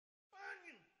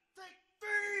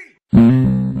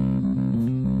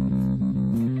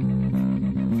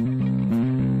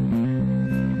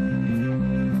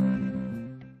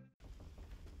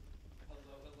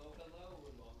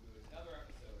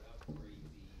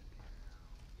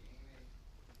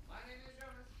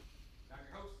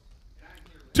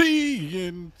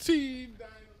TNT Dinomight,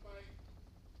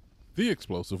 the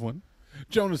explosive one.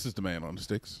 Jonas is the man on the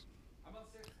sticks.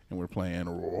 And we're playing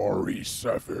Rory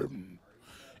 7.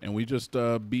 And we just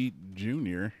beat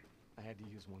Junior. I had to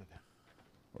use one of them.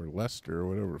 Or Lester, or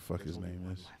whatever the fuck his name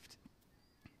is. Left.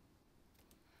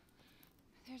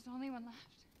 There's only one left.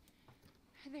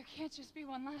 There can't just be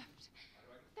one left.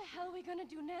 What the hell are we gonna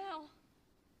do now?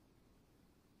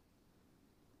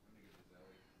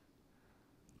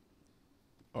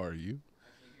 Are you?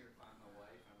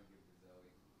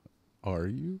 Are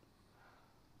you?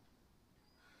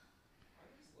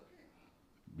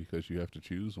 Because you have to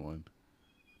choose one.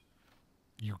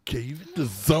 You gave it to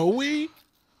Zoe?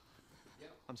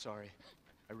 I'm sorry.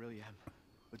 I really am.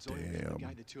 But Zoe will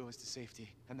guide the two of us to safety,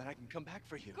 and then I can come back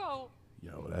for you. Go.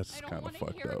 Yo, that's I kind don't of want to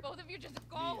fucked hear it. up. Both of you just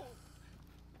go.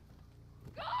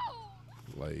 Go.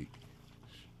 Like,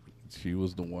 she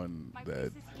was the one My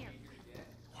that. place is here.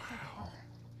 Wow.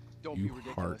 Don't be You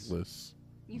ridiculous. heartless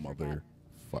You forget.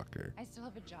 motherfucker. I still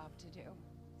have a job to do.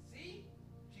 See?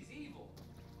 She's evil.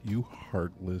 You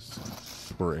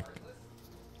heartless prick.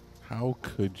 How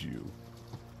could you?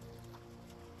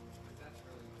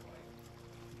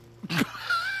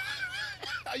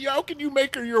 How can you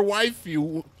make her your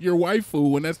waifu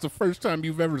when that's the first time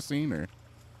you've ever seen her?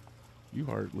 You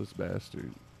heartless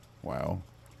bastard. Wow.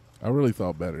 I really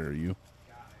thought better of you.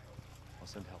 I'll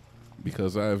send help.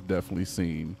 Because I've definitely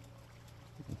seen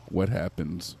what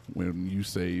happens when you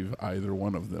save either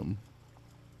one of them.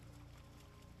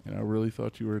 And I really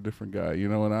thought you were a different guy. You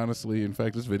know, and honestly, in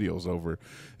fact, this video's over.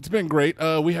 It's been great.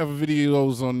 We have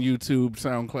videos on YouTube,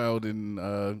 SoundCloud,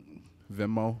 and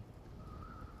Venmo.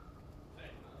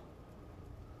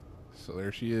 So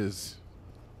there she is.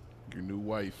 Your new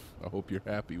wife. I hope you're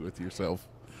happy with yourself.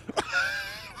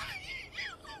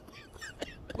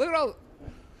 Look at all.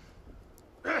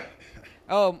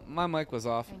 Oh, my mic was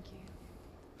off. Thank you.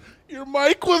 Your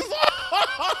mic was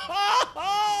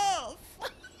off!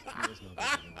 There is no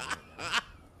getting away with that.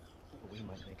 But we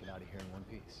might make it out of here in one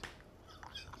piece.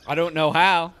 I don't know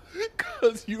how.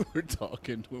 Because you were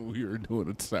talking when we were doing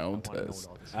a I sound want to know test.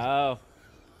 what all this is. Oh,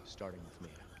 Starting with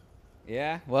me.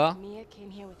 yeah. Well, Mia came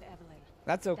here with Evelyn.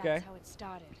 that's okay. That's how it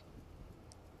started.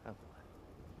 Evelyn.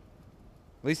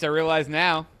 At least I realize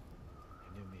now.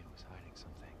 I knew Mia was hiding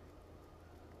something.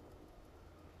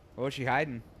 What was she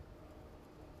hiding?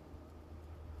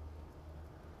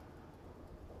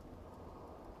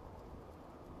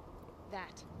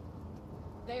 That.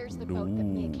 There's the boat that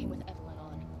Mia came with Evelyn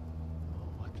on.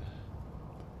 Oh, what the?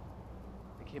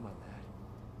 They came on that.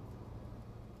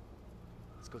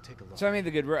 Let's go take a look. So I made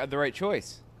the right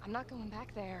choice. I'm not going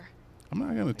back there. I'm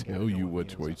not going to gotta tell know you what what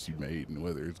Mia's up choice you to. made and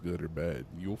whether it's good or bad.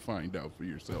 You'll find out for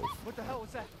yourself. What the hell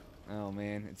was that? Oh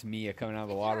man, it's Mia coming out of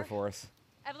the It's water her. for us.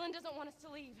 Evelyn doesn't want us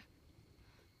to leave.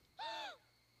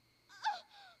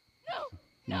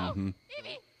 No, no, Mhm.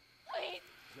 Evie, please,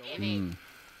 Evie.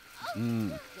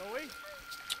 Zoe?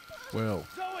 Well,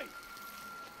 Zoe!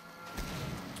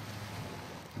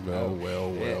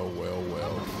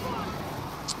 well.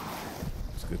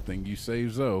 It's a good thing you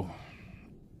saved Zoe.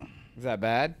 Is that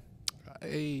bad?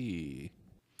 Hey,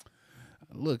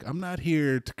 look, I'm not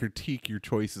here to critique your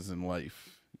choices in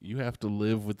life. You have to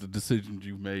live with the decisions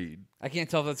you've made. I can't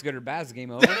tell if that's good or bad. Is the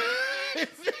game over?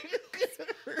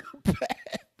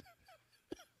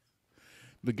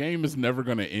 The game is never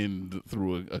going to end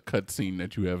through a cutscene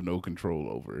that you have no control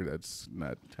over. That's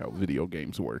not how video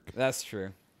games work. That's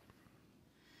true.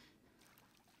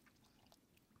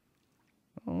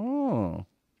 Oh,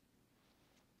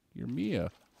 you're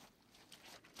Mia.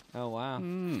 Oh wow.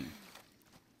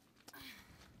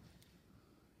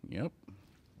 Yep.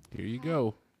 Here you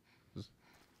go.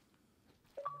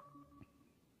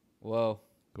 Whoa.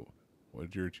 Cool.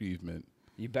 What's your achievement?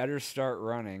 You better start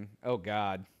running. Oh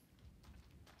God.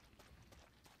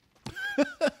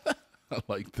 I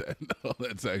like that. No,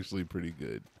 that's actually pretty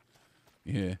good.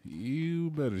 Yeah, you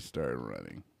better start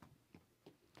running.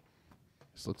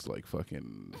 This looks like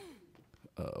fucking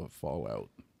Fallout.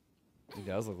 It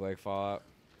does look like Fallout.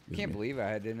 I can't believe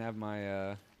I didn't have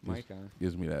my mic on.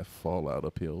 Gives me that Fallout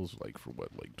uphills like for what,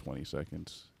 like 20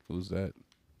 seconds. Who's that?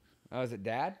 Oh, is it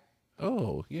Dad?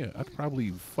 Oh, yeah, I'd probably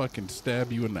fucking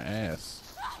stab you in the ass.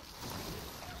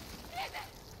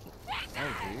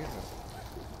 Oh Jesus.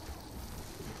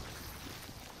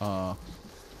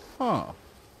 Huh.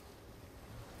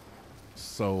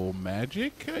 So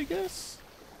magic, I guess?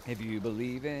 If you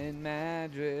believe in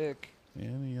magic.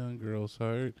 In a young girl's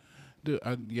heart. Dude,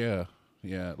 yeah.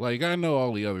 Like, I know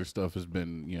all the other stuff has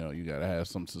been, you know, you gotta have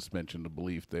some suspension of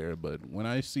belief there, but when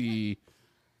I see,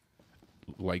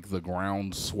 like, the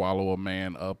ground swallow a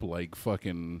man up like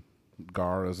fucking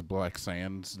Gara's Black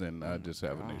Sands, then I just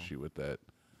have an issue with that.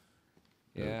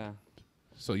 Yeah.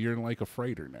 So you're in like a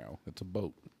freighter now. It's a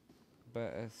boat.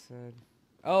 But I said...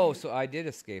 Oh, so I did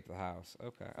escape the house.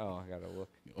 Okay. Oh, I gotta look.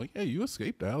 Oh yeah, you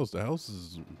escaped the house. The house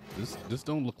is this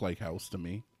don't look like house to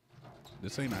me.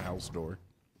 This ain't a house door.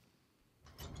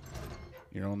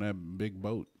 You're on that big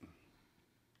boat.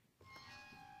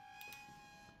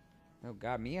 Oh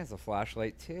God, Mia has a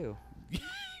flashlight too.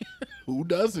 Who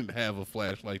doesn't have a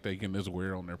flashlight they can just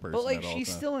wear on their person? But like, at all she's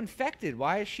times? still infected.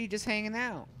 Why is she just hanging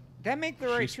out? That make the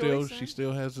right choice? She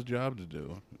still has a job to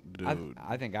do, dude.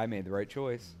 I think I made the right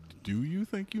choice. Do you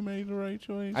think you made the right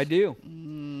choice? I do.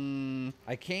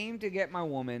 I came to get my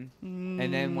woman,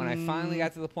 and then when I finally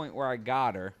got to the point where I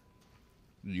got her,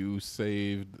 you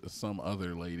saved some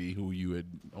other lady who you had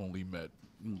only met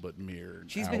but mere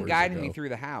she's hours been guiding ago. me through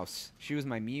the house. She was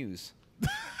my muse.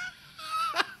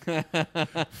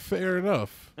 Fair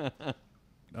enough.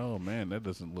 Oh man, that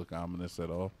doesn't look ominous at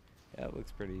all. Yeah, it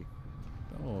looks pretty.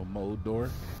 Oh, mode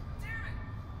door.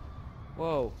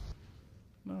 Whoa.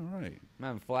 All right. I'm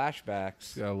having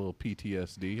flashbacks. Got a little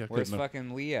PTSD. Where's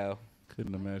fucking Leo?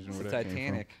 Couldn't imagine It's where the that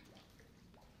Titanic.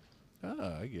 came from.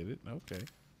 Ah, I get it. Okay.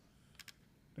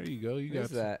 There you go. You What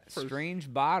is got that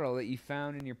strange bottle that you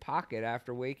found in your pocket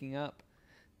after waking up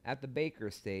at the Baker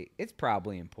estate? It's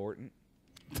probably important.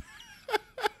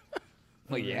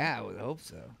 Well, yeah, I would hope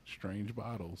so. strange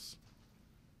bottles.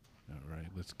 All right,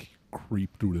 let's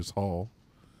creep through this hall.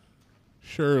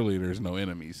 Surely there's no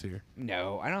enemies here.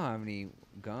 No, I don't have any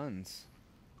guns.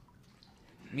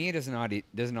 Mia doesn't know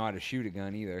how to shoot a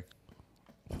gun either.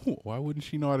 Why wouldn't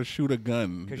she know how to shoot a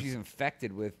gun? Because she's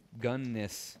infected with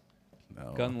gunlessness.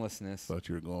 Thought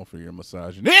you were going for your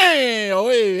massage. Hey, oh,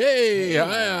 hey,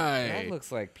 hi. That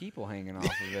looks like people hanging off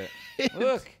of it.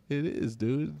 Look. It is,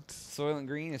 dude. Soylent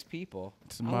Green is people.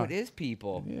 It's it is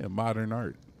people. Yeah, modern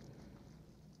art.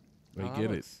 They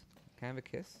get it. Can I have a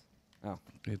kiss? Oh.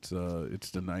 It's the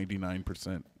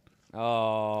 99%.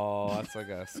 Oh, that's like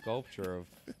a sculpture of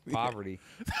poverty.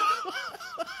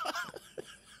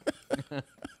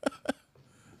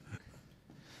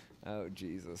 Oh,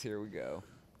 Jesus. Here we go.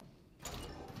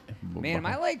 Man, am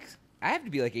I like... I have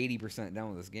to be like 80% done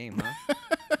with this game, huh?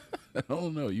 I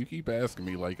don't know. You keep asking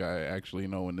me like I actually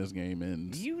know when this game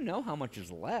ends. You know how much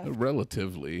is left.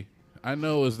 Relatively. I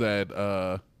know is that...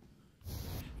 They're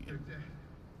dead.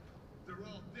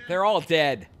 They're all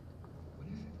dead. What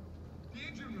is it? The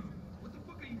engine room. What the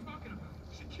fuck are you talking about?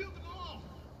 She killed them all.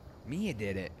 Mia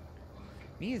did it.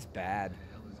 Mia's bad. What the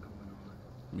hell is going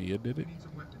on? Mia did it? We need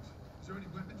some weapons. Is there any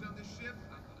weapons on this ship?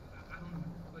 I don't know.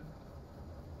 But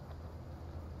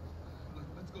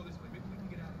let's go this way. Maybe we can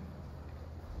get out of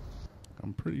here.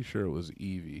 I'm pretty sure it was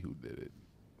Evie who did it.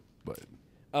 But...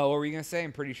 Oh, what were you going to say?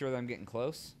 I'm pretty sure that I'm getting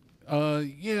close.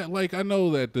 Yeah, like I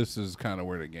know that this is kind of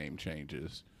where the game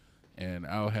changes. And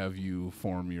I'll have you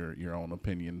form your own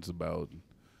opinions about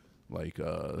like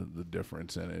the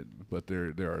difference in it, but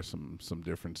there are some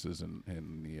differences in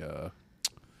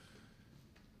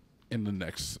the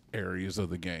next areas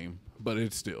of the game, but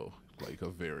it's still like a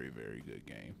very, very good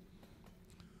game.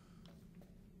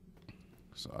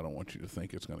 So I don't want you to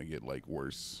think it's gonna get like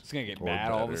worse. It's going to get or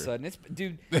bad all of a better. sudden.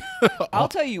 Dude, I'll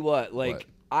tell you what, like What?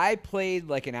 I played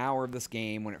like an hour of this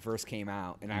game when it first came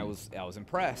out and I was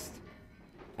impressed.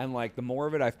 And like the more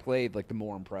of it I've played, like the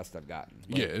more impressed I've gotten.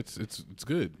 Like, Yeah, it's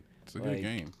good. It's a good like,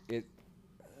 game.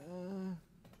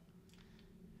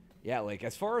 Yeah, like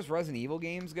as far as Resident Evil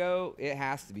games go, it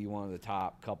has to be one of the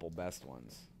top couple best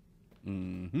ones.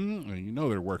 Mm-hmm. And you know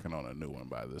they're working on a new one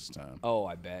by this time. Oh,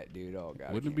 I bet, dude. Oh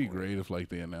god. Wouldn't it be great if like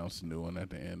they announced a new one at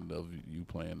the end of you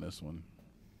playing this one?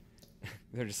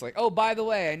 They're just like, oh, by the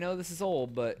way, I know this is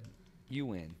old, but you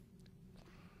win.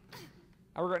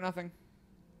 I regret nothing.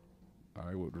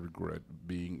 I would regret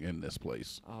being in this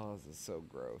place. Oh, this is so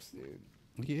gross, dude.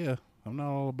 Yeah, I'm not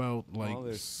all about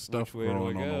like stuff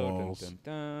growing on the walls. Dun,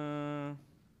 dun,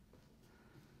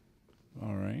 dun.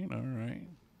 All right.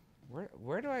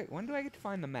 When do I get to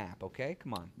find the map? Okay,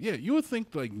 come on. Yeah, you would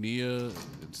think like Nia,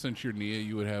 since you're Nia,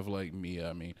 you would have like Mia.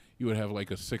 I mean, you would have like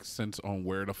a sixth sense on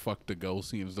where the fuck to go,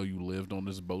 seeing as though you lived on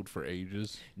this boat for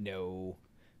ages. No.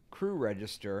 Crew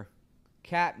register.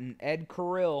 Captain Ed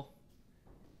Carrill.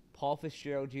 Paul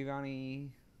Fitzgerald,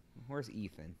 Giovanni. Where's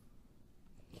Ethan?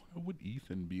 Why would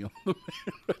Ethan be on the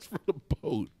rest for the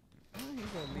boat? Oh, he's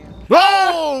a man.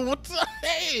 Oh, what's up?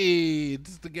 Hey,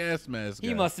 it's the gas mask guy.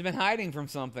 He must have been hiding from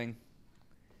something.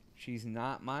 She's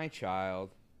not my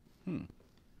child. I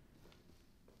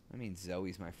mean,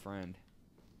 Zoe's my friend.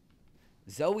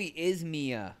 Zoe is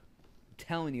Mia. I'm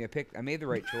telling you, I made the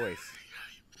right choice.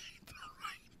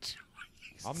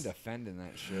 I'm defending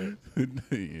that shit.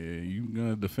 Yeah, you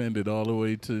gonna defend it all the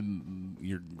way to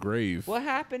your grave. What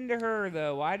happened to her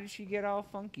though? Why did she get all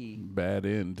funky? Bad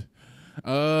end.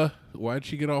 Why'd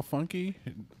she get all funky?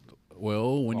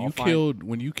 Well, when you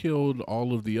killed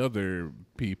all of the other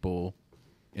people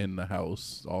in the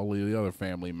house, all of the other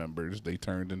family members, they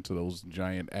turned into those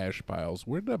giant ash piles.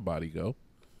 Where'd that body go?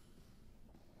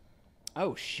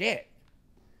 Oh shit.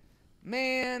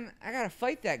 Man, I gotta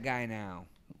fight that guy now.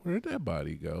 Where'd that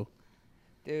body go?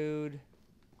 Dude.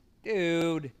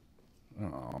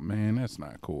 Oh man, that's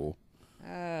not cool.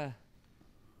 He's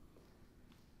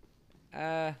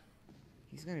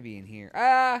gonna be in here.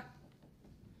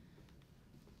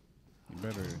 You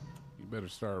better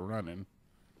start running.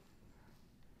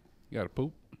 You gotta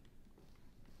poop.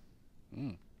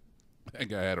 That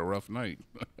guy had a rough night.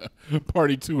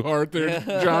 Party too hard there,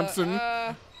 Johnson.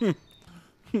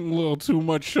 A little too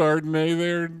much Chardonnay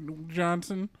there,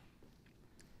 Johnson.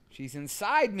 She's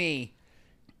inside me.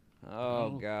 Oh,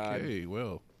 God. Okay,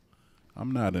 well,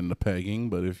 I'm not into pegging,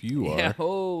 but if you are. Yeah,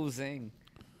 oh, zing.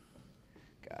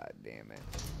 God damn it.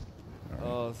 Right.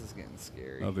 Oh, this is getting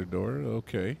scary. Other door,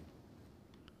 okay.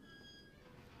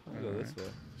 I'll go this way.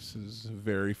 This is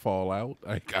very Fallout.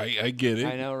 I get it.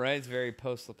 I know, right? It's very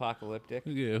post-apocalyptic.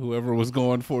 Yeah, whoever was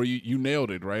going for you, you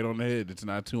nailed it right on the head. It's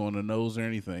not too on the nose or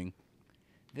anything.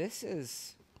 This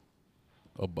is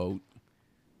a boat.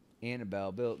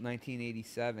 Annabelle, built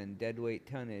 1987, deadweight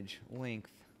tonnage,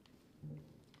 length.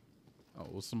 Oh,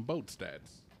 well, some boat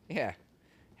stats. Yeah.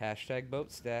 Hashtag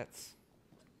boat stats.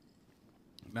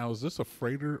 Now, is this a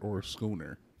freighter or a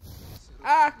schooner?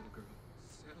 Ah!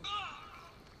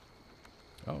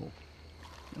 Oh. All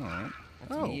right.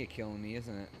 That's Mia killing me,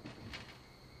 isn't it?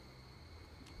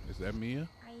 Is that Mia?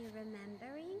 Are you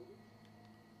remembering?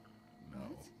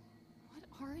 No.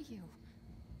 What are you?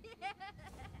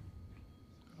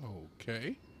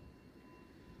 Okay.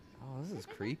 Oh, this is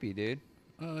creepy, dude.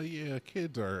 Yeah,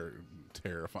 kids are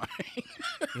terrifying.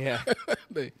 Yeah.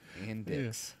 And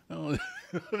dicks. Yeah.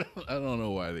 I don't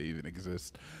know why they even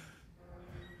exist.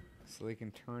 So they can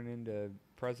turn into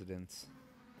presidents.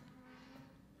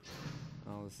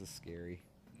 Oh, this is scary.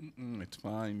 It's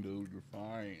fine, dude. You're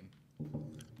fine.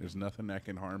 There's nothing that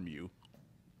can harm you.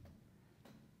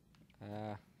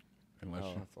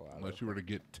 Unless you were to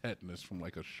get tetanus from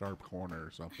like a sharp corner or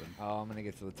something. Oh, I'm gonna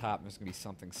get to the top and there's gonna be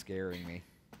something scaring me.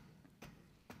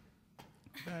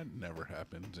 That never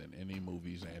happens in any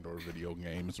movies and or video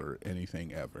games or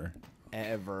anything ever.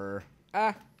 Ever.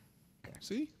 Ah. Okay.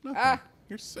 See? Nothing.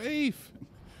 You're safe.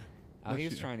 Oh, he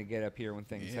was trying to get up here when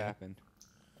things happened.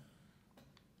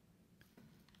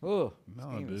 Oh.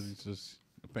 No, dude. He's just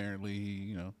apparently,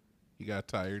 he got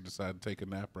tired, decided to take a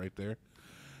nap right there.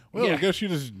 Well, I guess you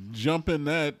just jump in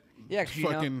that. Yeah,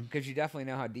 because you definitely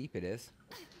know how deep it is.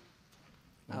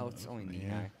 Oh, it's only knee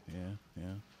high.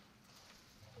 Yeah.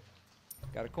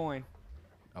 Got a coin.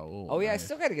 Oh, yeah, nice. I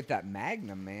still got to get that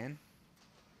Magnum, man.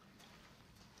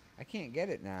 I can't get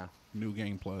it now. New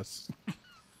Game Plus.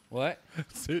 What?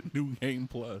 That's it, New Game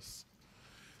Plus.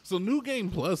 So New Game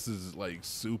Plus is like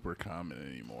super common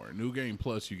anymore. New Game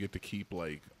Plus, you get to keep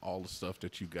like all the stuff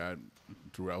that you got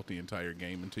throughout the entire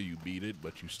game until you beat it,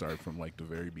 but you start from like the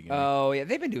very beginning. Oh yeah,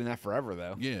 they've been doing that forever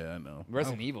though. Yeah, I know.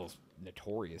 Resident Evil's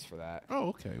notorious for that. Oh,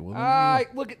 okay. Well,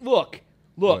 look.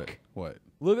 What?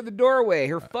 Look at the doorway.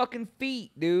 Her fucking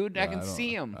feet, dude. I can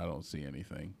see them. I don't see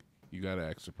anything. You gotta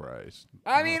act surprised.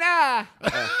 Could be a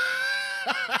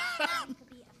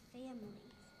family.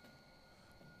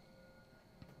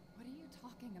 What are you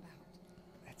talking about?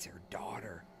 That's her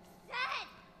daughter.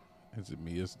 Is it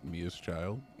Mia's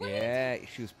child? Yeah,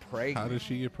 she was pregnant. How did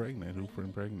she get pregnant? Who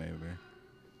impregnated her?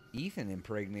 Ethan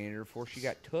impregnated her before she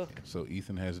got took. So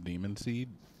Ethan has demon seed?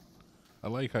 I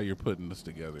like how you're putting this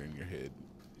together in your head.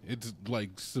 It's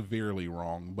like severely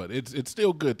wrong, but it's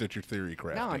still good that your theory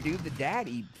crafting. No, dude, the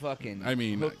daddy fucking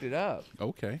hooked it up.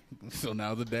 Okay, so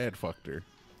now the dad fucked her.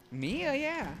 Mia,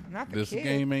 yeah, not the kid. This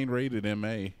game ain't rated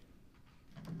MA.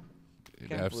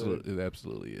 It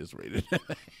absolutely is rated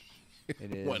MA.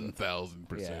 It is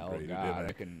 1,000% rated MA.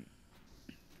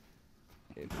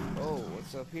 Oh,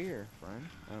 what's up here, friend?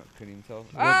 I couldn't even tell.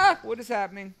 What is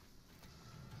happening?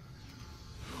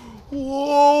 Whoa!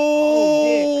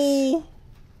 Oh,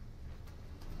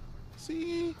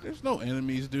 see, there's no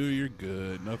enemies, dude. You're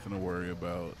good. Nothing to worry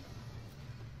about.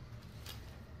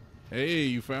 Hey,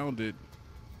 you found it.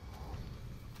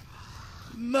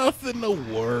 Nothing to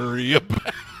worry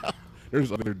about.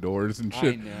 There's other doors and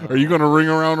shit. I know. Are you gonna ring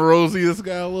around Rosie this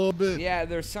guy a little bit? Yeah,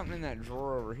 there's something in that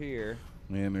drawer over here.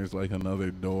 Man, there's like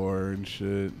another door and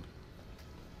shit.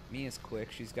 Mia's quick.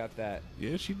 She's got that.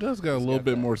 Yeah, she does got a little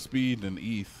bit more speed than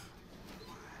Eth.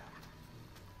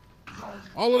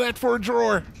 All of that for a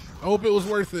drawer. I hope it was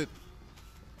worth it.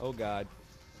 Oh God.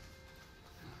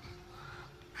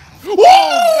 Whoa!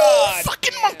 God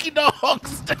Fucking monkey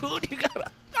dogs, dude. You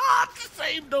gotta. Ah, it's the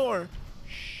same door.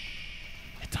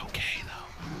 It's okay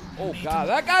though. Oh God,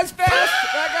 that guy's fast.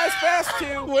 That guy's fast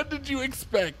too. What did you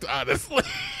expect, honestly?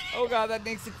 Oh God, that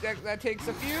takes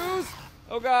a fuse.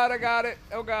 Oh God, I got it.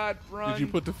 Oh God, run. Did you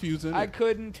put the fuse in I it?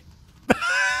 couldn't.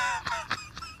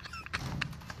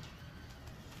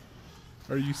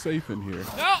 Are you safe in here?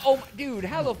 No, oh, dude,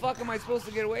 how the fuck am I supposed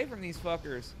to get away from these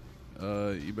fuckers?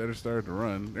 You better start to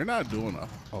run. They're not doing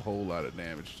a whole lot of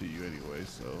damage to you anyway,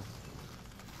 so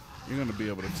you're gonna be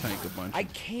able to tank a bunch. I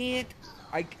can't.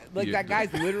 Like Yeah, that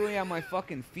guy's literally on my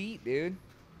fucking feet, dude.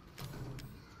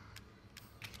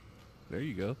 There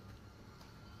you go.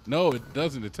 No, it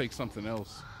doesn't. It takes something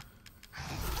else.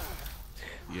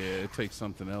 Yeah, it takes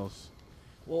something else.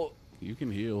 Well, You can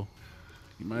heal.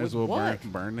 You might as With well what?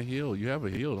 burn the heal. You have a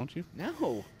heal, don't you?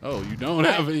 no. Oh, you don't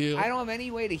have a heal. I don't have any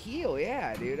way to heal.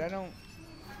 Yeah, dude, I don't.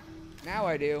 Now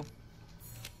I do.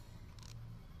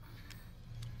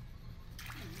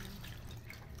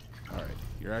 All right,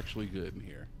 you're actually good in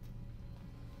here.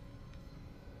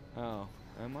 Oh,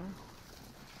 am I?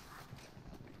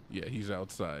 Yeah, he's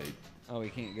outside. Oh, he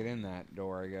can't get in that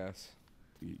door, I guess.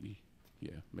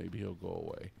 Yeah, maybe he'll go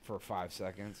away. For 5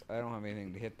 seconds. I don't have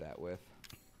anything to hit that with.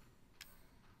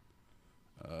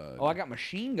 Oh, I got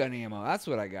machine gun ammo. That's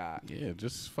what I got. Yeah,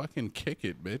 just fucking kick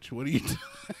it, bitch. What are you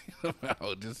talking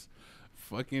about? Just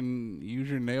fucking use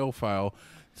your nail file.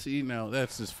 See, now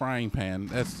that's just frying pan.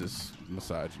 That's just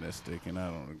misogynistic, and I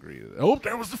don't agree with that. Oh,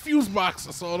 there was the fuse box.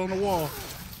 I saw it on the wall.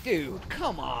 Dude,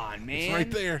 come on, man. It's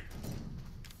right there.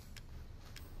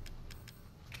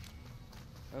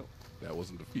 Oh. That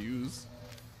wasn't the fuse.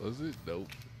 Was it? Nope.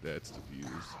 That's the fuse.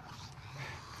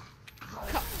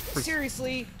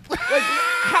 Seriously? Like,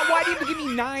 why do you give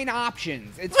me 9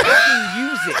 options? It's fucking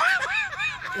use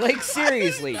it. Like,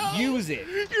 seriously, use it.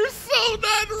 You're so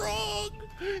not wrong.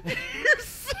 You're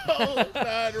so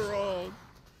not wrong.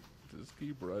 Just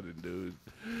keep running, dude.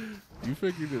 You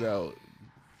figured it out.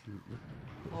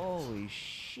 Holy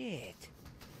shit.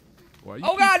 Why you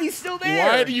Oh, God, he's still there.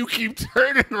 Why do you keep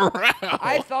turning around?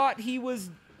 I thought he was,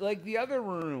 like, the other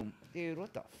room. Dude,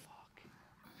 what the fuck?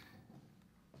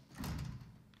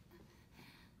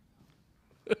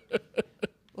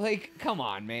 Like, come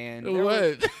on, man.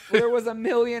 There was a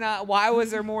million. Why was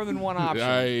there more than one option?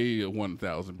 I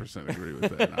 1,000% agree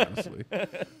with that, honestly.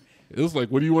 It was like,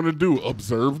 what do you want to do?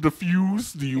 Observe the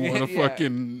fuse? Do you want to Yeah.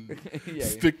 fucking Yeah.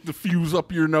 stick the fuse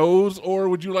up your nose? Or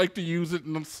would you like to use it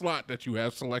in the slot that you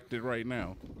have selected right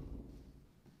now?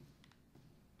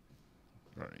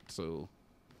 All right, so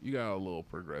you got a little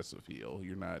progressive heal.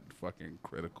 You're not fucking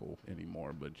critical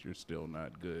anymore, but you're still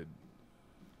not good.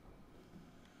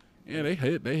 Yeah, they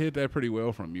hit that pretty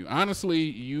well from you. Honestly,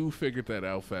 you figured that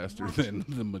out faster than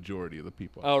the majority of the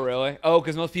people. Oh, really? Oh,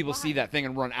 because most people see that thing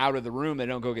and run out of the room. They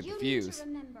don't go get the You need fuse. to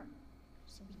remember,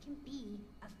 so we can be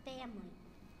a family.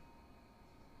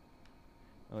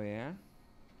 Oh, yeah?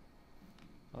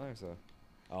 Oh, there's a...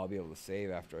 I'll be able to save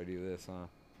after I do this, huh?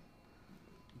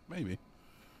 Maybe.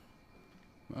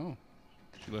 Oh,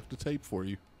 she left the tape for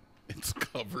you. It's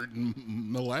covered in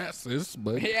molasses,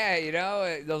 but Yeah, you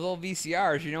know, those old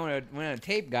VCRs, you know, when a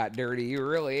tape got dirty, you were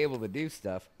really able to do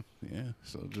stuff. yeah.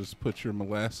 So just put your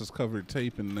molasses-covered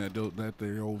tape in that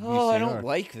their old VCR. Oh, I don't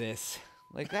like this.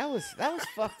 Like, that was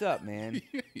fucked up, man.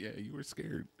 Yeah, you were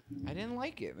scared. I didn't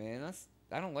like it, man.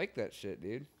 I don't like that shit,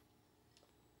 dude.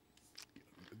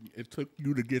 It took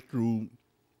you to get through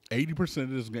 80% of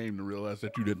this game to realize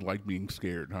that you didn't like being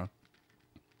scared, huh?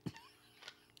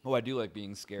 Oh, I do like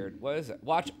being scared. What is it?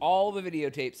 Watch all the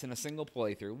videotapes in a single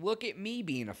playthrough. Look at me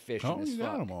being efficient Oh, as you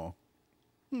fuck. got them all.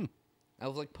 I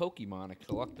was like Pokemon. I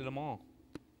collected them all.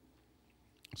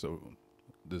 So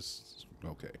this,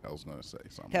 okay, I was gonna say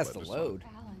something. Has about to this load.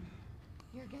 Alan,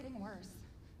 you're getting worse.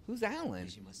 Who's Alan?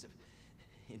 She must have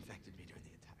infected me during the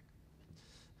attack.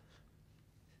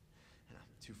 And I'm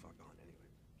too far gone anyway.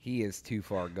 He is too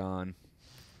far gone.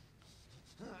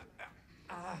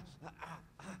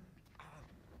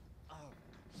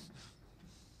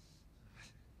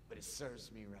 But it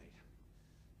serves me right.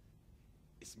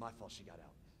 It's my fault she got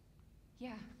out.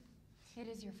 Yeah, it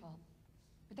is your fault.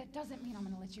 But that doesn't mean I'm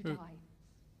gonna let you die.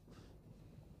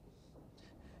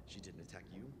 She didn't attack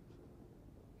you?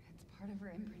 It's part of her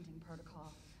imprinting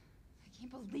protocol. I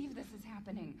can't believe this is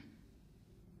happening.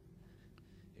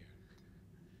 Here.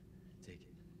 Take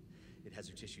it. It has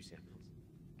her tissue samples.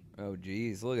 Oh,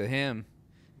 geez. Look at him.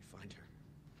 You find her.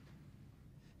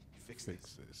 You fix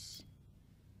Fix this. this.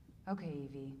 Okay,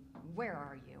 Evie, where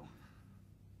are you?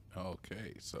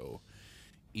 Okay, so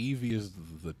Evie is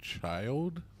the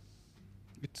child,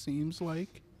 it seems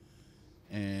like,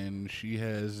 and she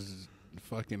has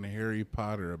fucking Harry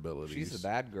Potter abilities. She's the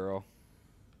bad girl.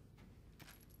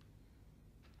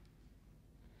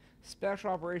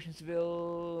 Special Operations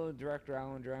Civil Director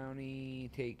Alan Drowney,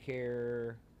 take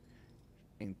care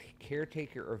and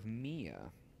caretaker of Mia.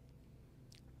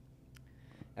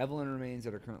 Evelyn remains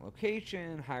at her current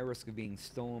location, high risk of being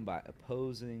stolen by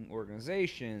opposing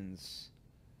organizations.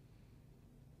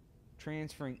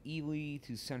 Transferring Evie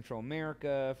to Central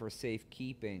America for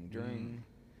safekeeping. During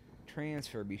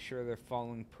transfer, be sure they're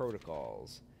following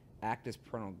protocols. Act as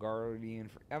parental guardian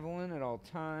for Evelyn at all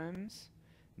times.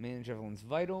 Manage Evelyn's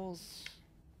vitals.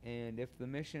 And if the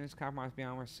mission is compromised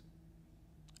beyond risk,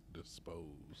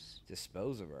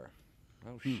 dispose of her.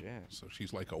 Oh, shit. So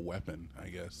she's like a weapon, I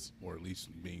guess, or at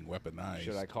least being weaponized.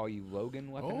 Should I call you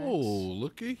Logan Weapon Oh, X?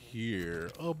 look at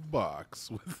here. A box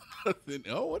with nothing.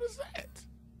 Oh, what is that?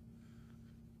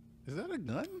 Is that a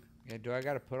gun? Yeah, do I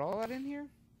got to put all that in here?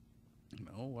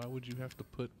 No, why would you have to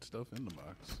put stuff in the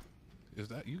box? Is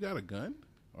that, you got a gun?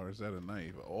 Or is that a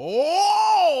knife?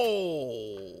 Oh!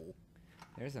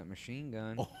 There's that machine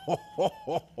gun. I I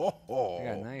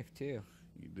got a knife, too.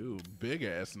 You do. Big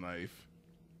ass knife.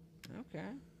 Okay.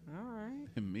 All right.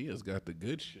 And Mia's got the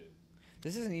good shit.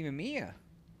 This isn't even Mia.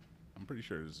 I'm pretty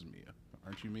sure this is Mia.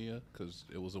 Aren't you Mia? Because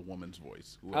it was a woman's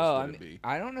voice. Who Oh, else would it be?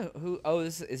 I don't know who. Oh,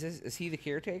 is he the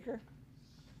caretaker?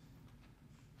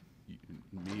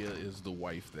 Mia is the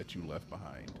wife that you left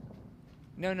behind.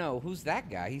 No. Who's that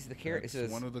guy? He's the caretaker.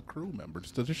 That's one of the crew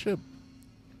members to the ship.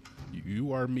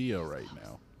 You are Mia right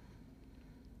now.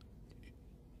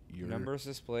 Numbers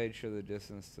displayed show the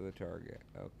distance to the target.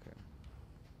 Okay.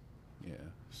 Yeah,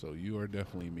 so you are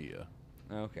definitely Mia.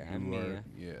 Okay, I'm Mia.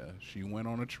 Yeah, she went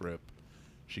on a trip.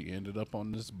 She ended up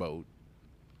on this boat.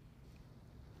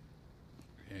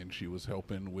 And she was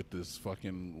helping with this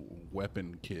fucking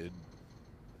weapon kid.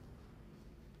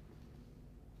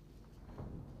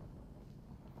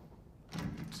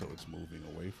 So it's moving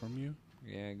away from you?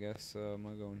 Yeah, I guess so. I'm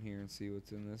gonna go in here and see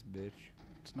what's in this bitch.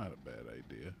 It's not a bad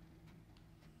idea.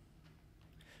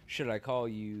 Should I call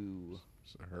you?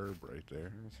 It's a Herb right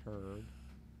there. There's Herb.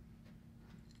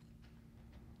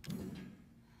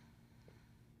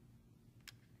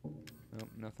 Nope,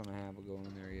 nothing I have will go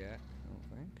in there yet. I don't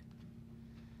think.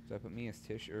 Did I put Mia's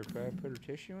tissue, or could I put her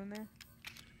tissue in there?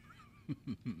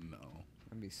 No.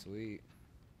 That'd be sweet.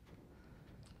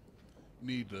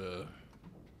 Need a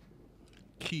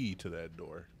key to that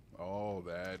door. Oh,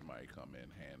 that might come in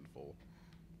handful.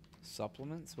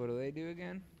 Supplements? What do they do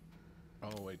again?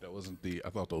 Oh, wait, that wasn't the...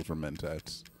 I thought those were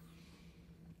Mentats.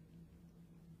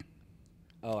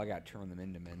 Oh, I gotta turn them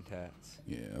into Mentats.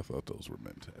 Yeah, I thought those were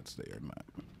Mentats. They are not.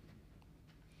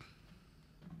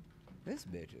 This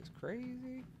bitch is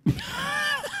crazy.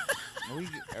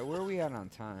 Where are we at on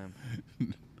time?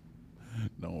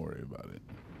 Don't worry about it.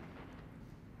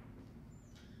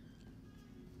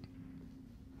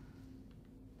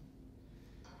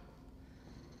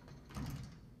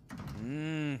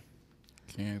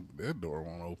 Can't... That door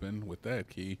won't open with that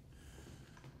key.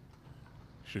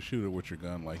 Should shoot it with your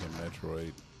gun like in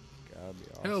Metroid. Gotta be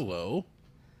awesome. Hello.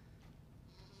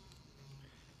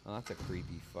 Oh, that's a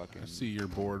creepy fucking... I see your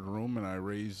boardroom and I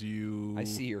raise you... I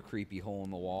see your creepy hole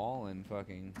in the wall and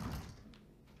fucking...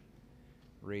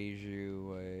 raise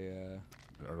you a...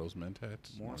 Are those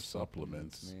Mentats? more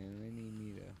supplements, man. They need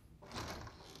me to...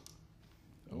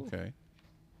 Okay. Ooh.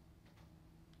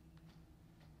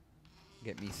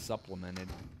 Get me supplemented.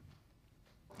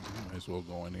 Might as well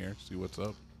go in here, see what's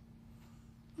up.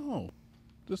 Oh,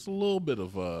 just a little bit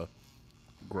of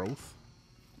growth.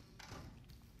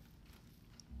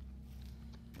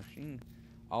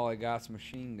 All I got's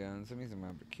machine guns. That means I'm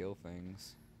gonna have to kill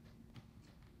things.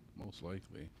 Most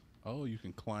likely. Oh, you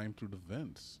can climb through the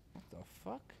vents. What the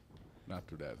fuck? Not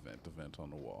through that vent, the vent on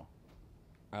the wall.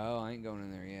 Oh, I ain't going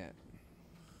in there yet.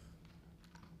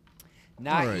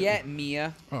 Not yet,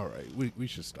 Mia. All right, we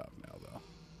should stop now, though.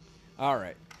 All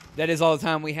right. That is all the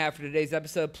time we have for today's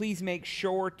episode. Please make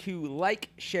sure to like,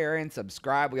 share, and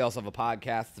subscribe. We also have a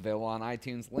podcast that's available on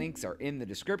iTunes. Links are in the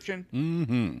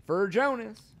description. For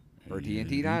Jonas, for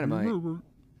TNT Dinomight,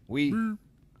 we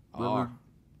are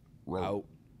out.